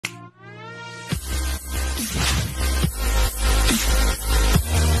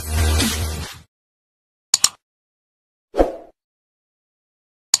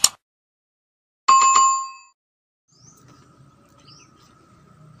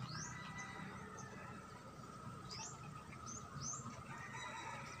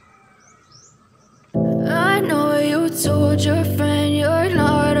told your friend you're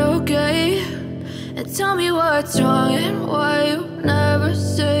not okay, and tell me what's wrong and why you never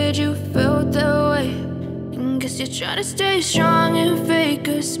said you felt that way. And guess you're trying to stay strong and fake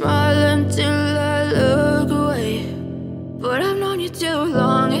a smile until I look away. But I've known you too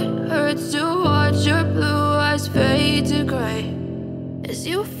long, it hurts to watch your blue eyes fade to gray as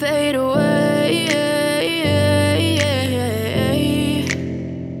you fade away,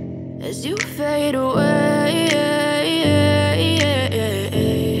 as you fade away.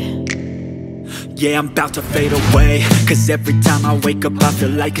 Yeah, I'm about to fade away, cause every time I wake up I feel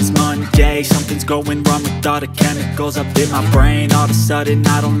like it's Monday. Something's going wrong with all the chemicals up in my brain. All of a sudden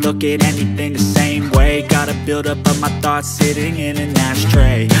I don't look at anything the same way. Got a buildup of my thoughts sitting in an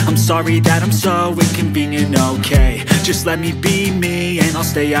ashtray. I'm sorry that I'm so inconvenient, okay. Just let me be me and I'll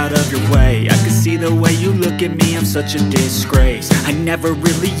stay out of your way. I can see the way you look at me, I'm such a disgrace. I never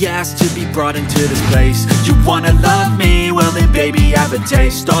really asked to be brought into this place. You wanna love me? Well then baby, have a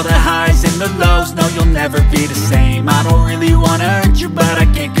taste. All the highs and the lows, no, you'll never be the same. I don't really wanna hurt you, but I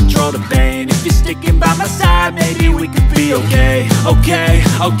can't control the pain. If you're sticking by my side, maybe we could be okay.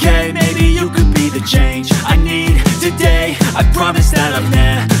 Okay, maybe you could be the change I need today. I promise that I've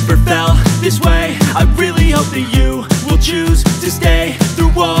never felt this way. I really hope that you will choose to stay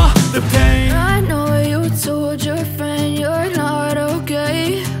through all the pain. I know you told your friend you're not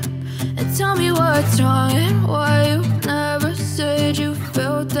okay, and tell me what's wrong and why you never said you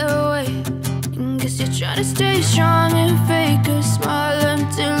felt that way. Guess you're trying to stay strong and fake a smile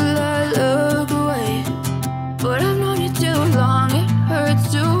until I look away. But I've known you too long, it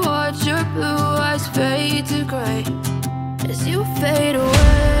hurts to watch your blue eyes fade to gray as you fade away,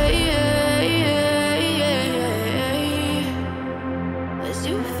 as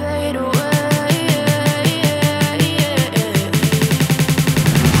you fade away,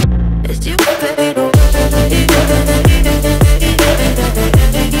 as you fade away.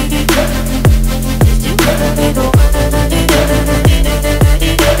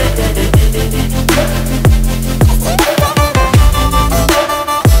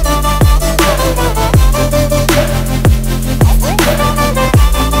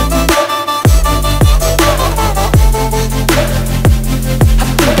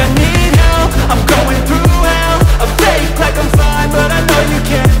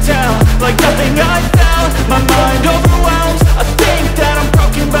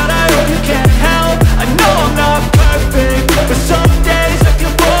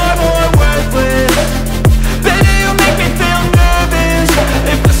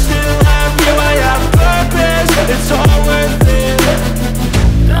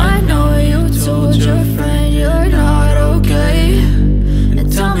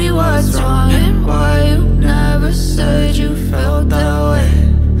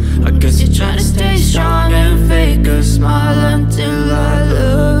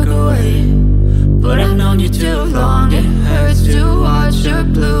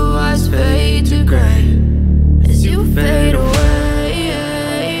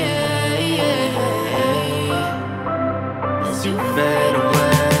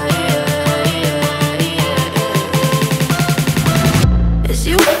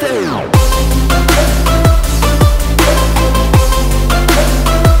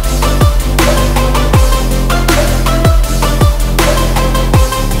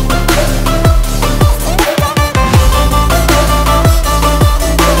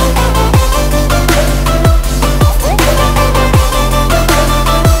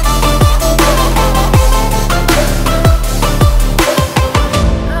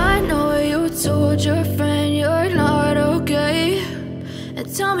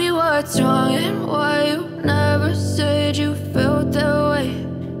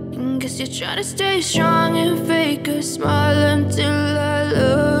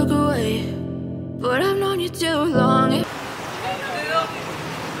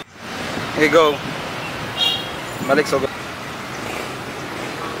 Here you go. Balik so go.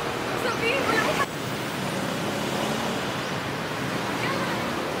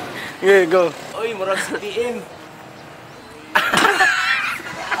 Here you go. Oy, murag sa PM.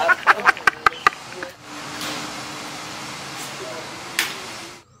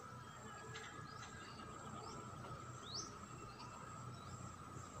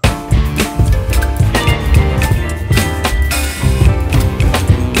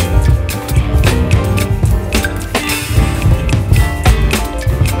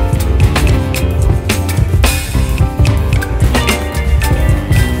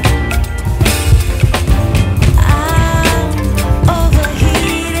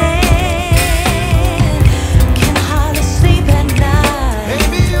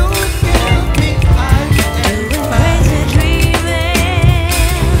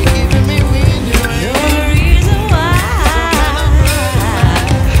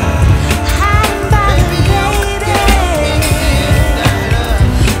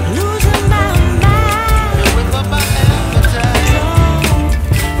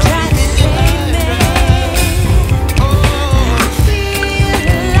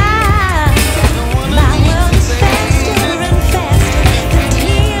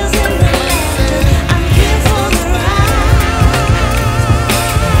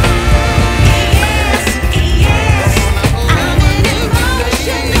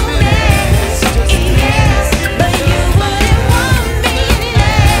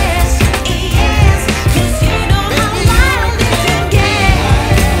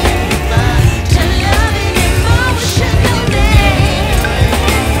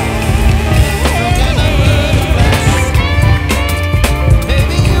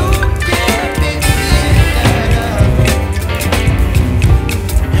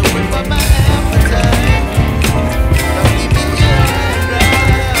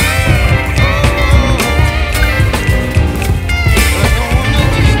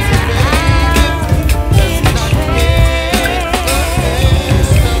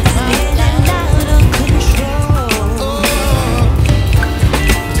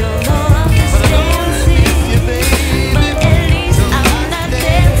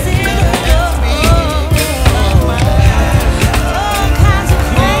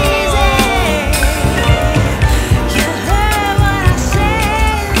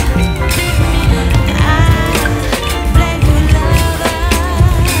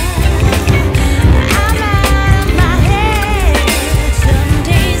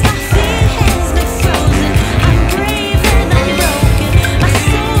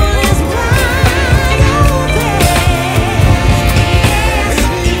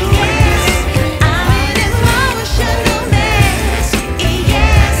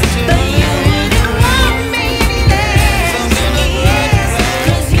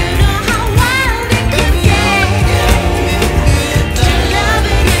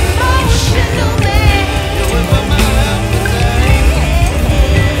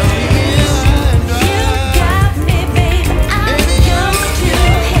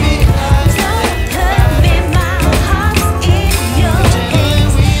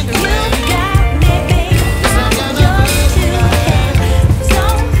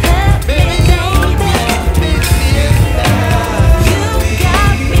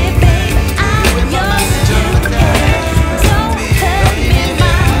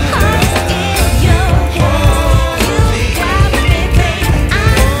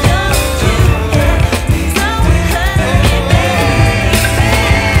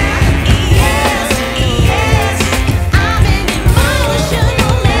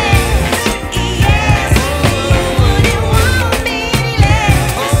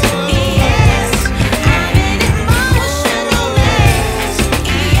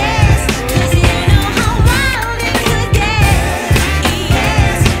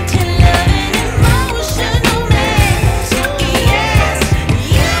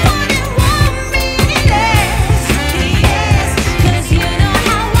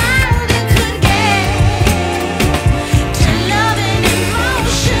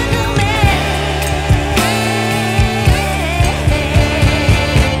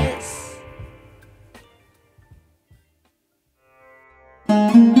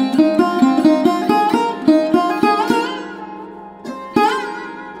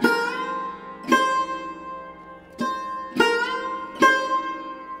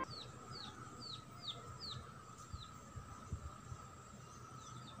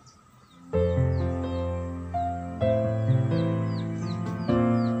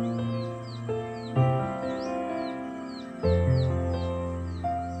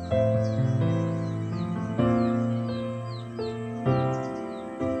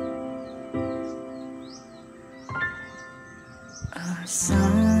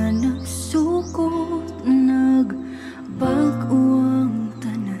 Asa nagsukot nagbaguang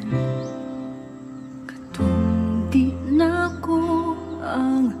tanan, katong di na ko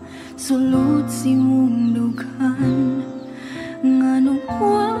ang sulod si mong dughan. Nganong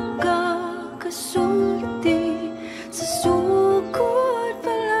wa ka kasulti sa sukot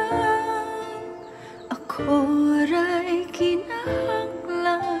pa lang, ako ray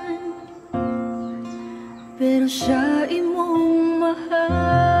kinahanglan, pero siya imong mahal.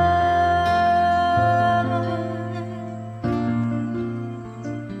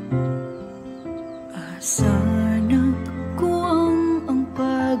 Asa nagkuwang ang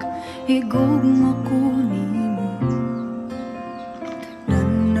paghigugma ko nimo,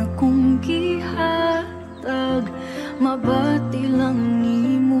 tanan akong gihatag mabati lang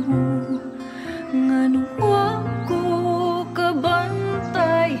nimo. Nganong wa ko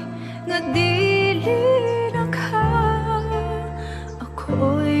kabantay nga dili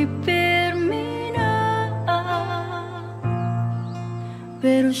ako'y permina,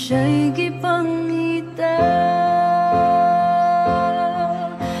 pero siya'y gipangita.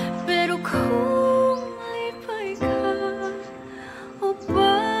 Pero kung lipay ka o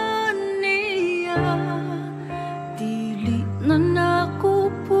ba niya, dili na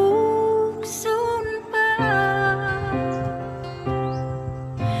nakupugsun pa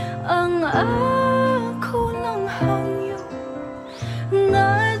ang ako lang hangyo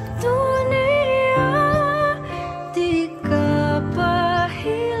ngadto niya. Di ka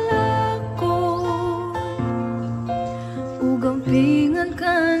pahilakon ug gampingan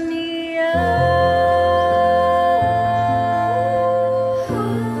ka niya.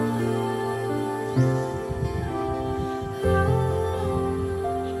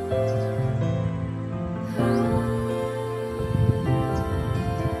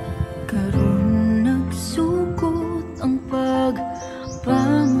 Karon nagsukot ang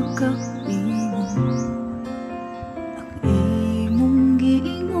pagpamukak nimo, ang imong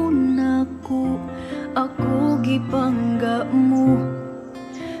giingon ako gipangga mo.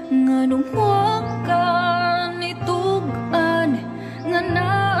 Nganong wa ka nitug-an nga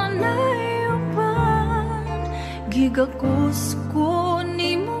naanay uban, gigakos ko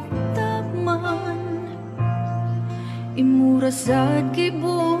nimo tapman, imura sad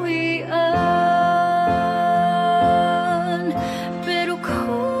gibuhat.